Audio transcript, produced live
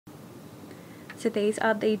So these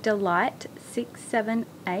are the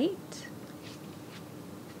DELIGHT-678.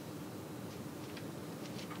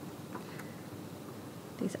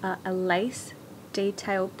 These are a lace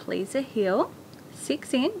detail pleaser heel,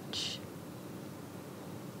 6-inch,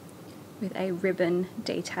 with a ribbon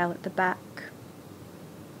detail at the back.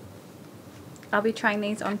 I'll be trying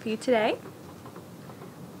these on for you today.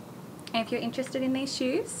 And if you're interested in these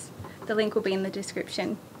shoes, the link will be in the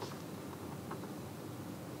description.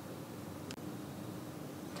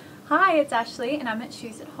 Hi, it's Ashley and I'm at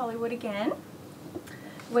Shoes at Hollywood again.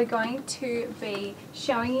 We're going to be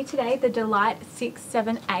showing you today the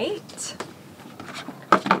DELIGHT-678.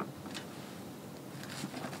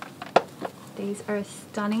 These are a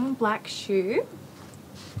stunning black shoe.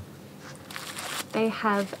 They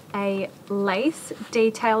have a lace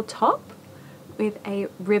detail top with a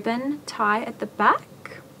ribbon tie at the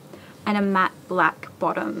back and a matte black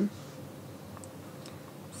bottom.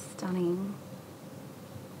 Stunning.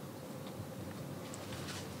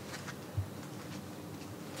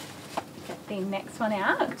 Get the next one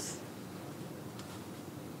out.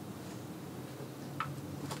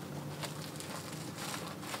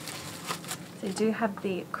 So you do have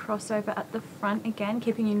the crossover at the front again,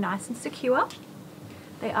 keeping you nice and secure.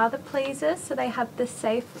 They are the pleasers, so they have the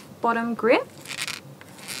safe bottom grip.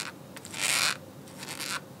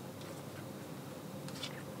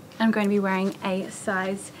 I'm going to be wearing a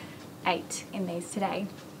size 8 in these today.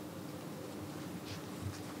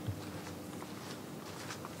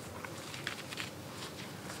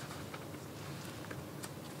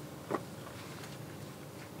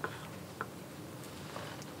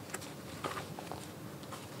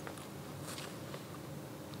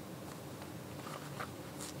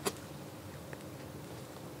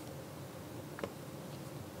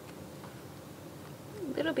 A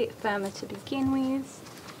little bit firmer to begin with.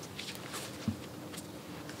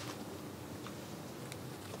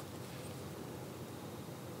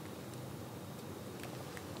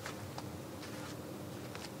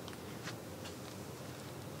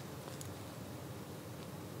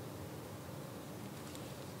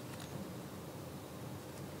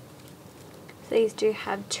 These do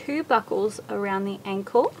have 2 buckles around the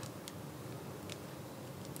ankle.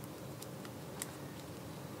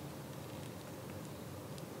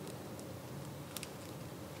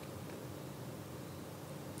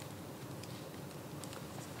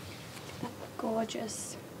 That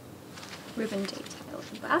gorgeous ribbon detail at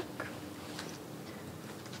the back.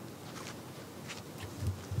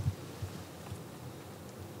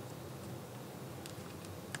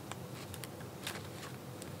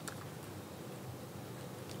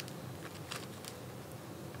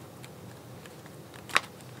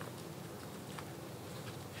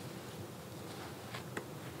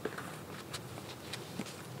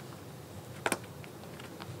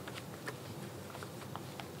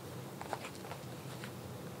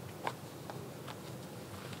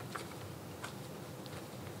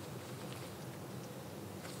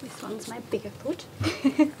 This one's my bigger foot.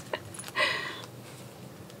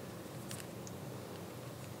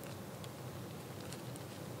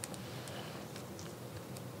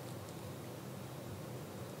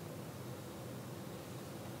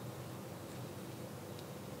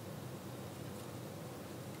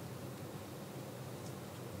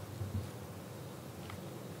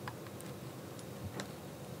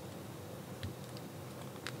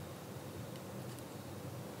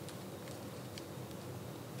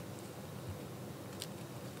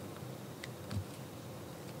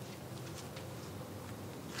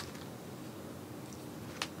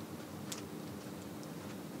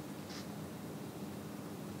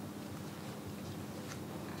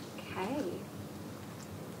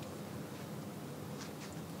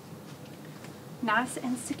 Nice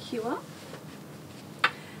and secure.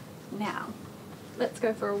 Now, let's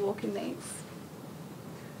go for a walk in these.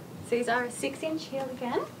 So these are a 6-inch heel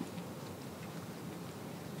again.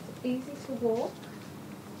 It's easy to walk.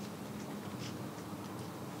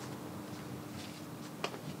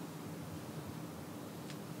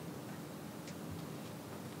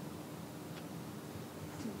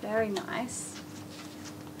 Very nice.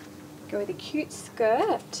 Go with a cute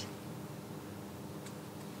skirt.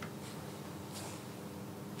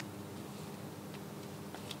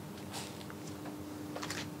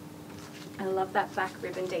 I love that back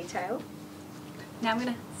ribbon detail. Now I'm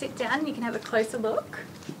going to sit down and you can have a closer look.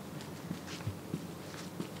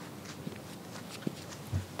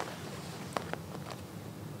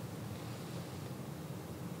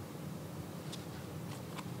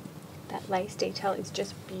 That lace detail is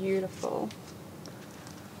just beautiful.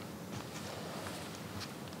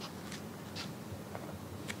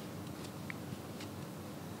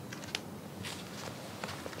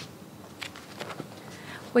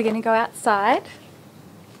 we're going to go outside,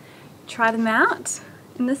 try them out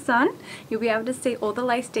in the sun. You'll be able to see all the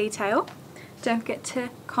lace detail. Don't forget to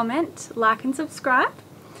comment, like and subscribe,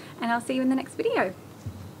 and I'll see you in the next video.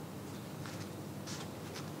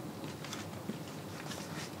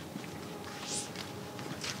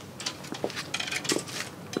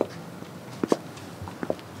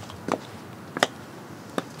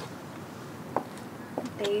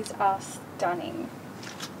 These are stunning.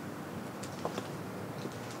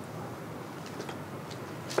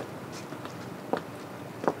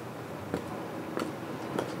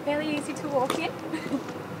 Fairly easy to walk in.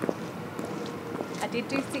 I did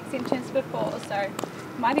do 6 inches before, so it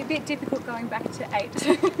might be a bit difficult going back to 8.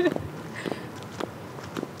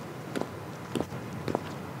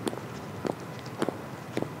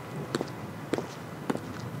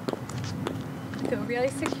 I feel really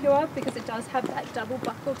secure because it does have that double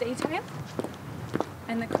buckle detail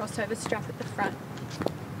and the crossover strap at the front.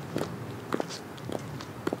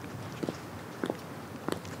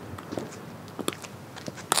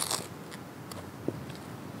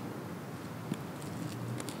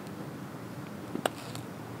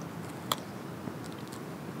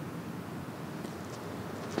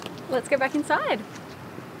 Let's go back inside.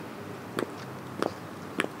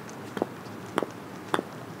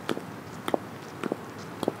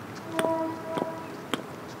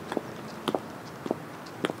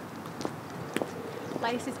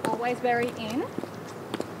 Lace is always very in.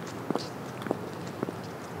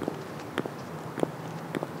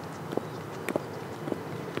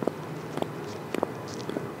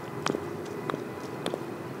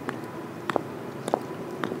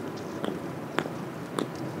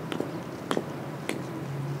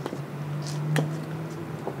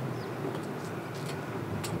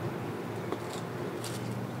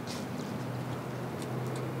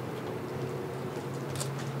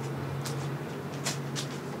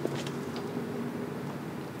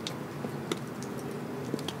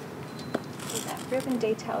 Ribbon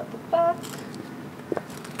detail at the back.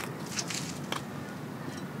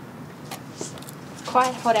 It's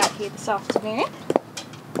quite hot out here this afternoon.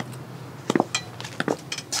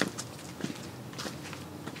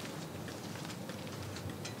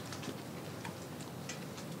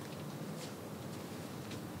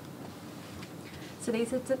 So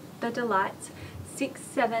these are the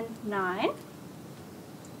DELIGHT-679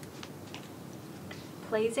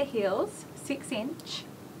 pleaser heels, 6 inch.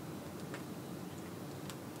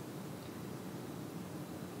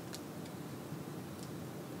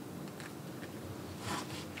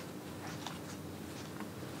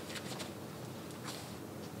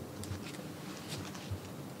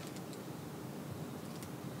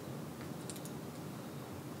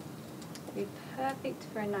 Be perfect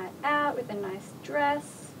for a night out with a nice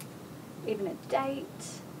dress, even a date.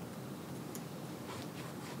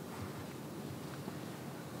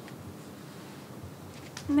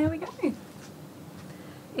 And there we go.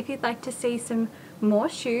 If you'd like to see some more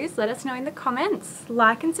shoes, let us know in the comments.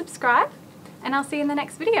 Like and subscribe, and I'll see you in the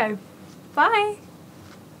next video. Bye!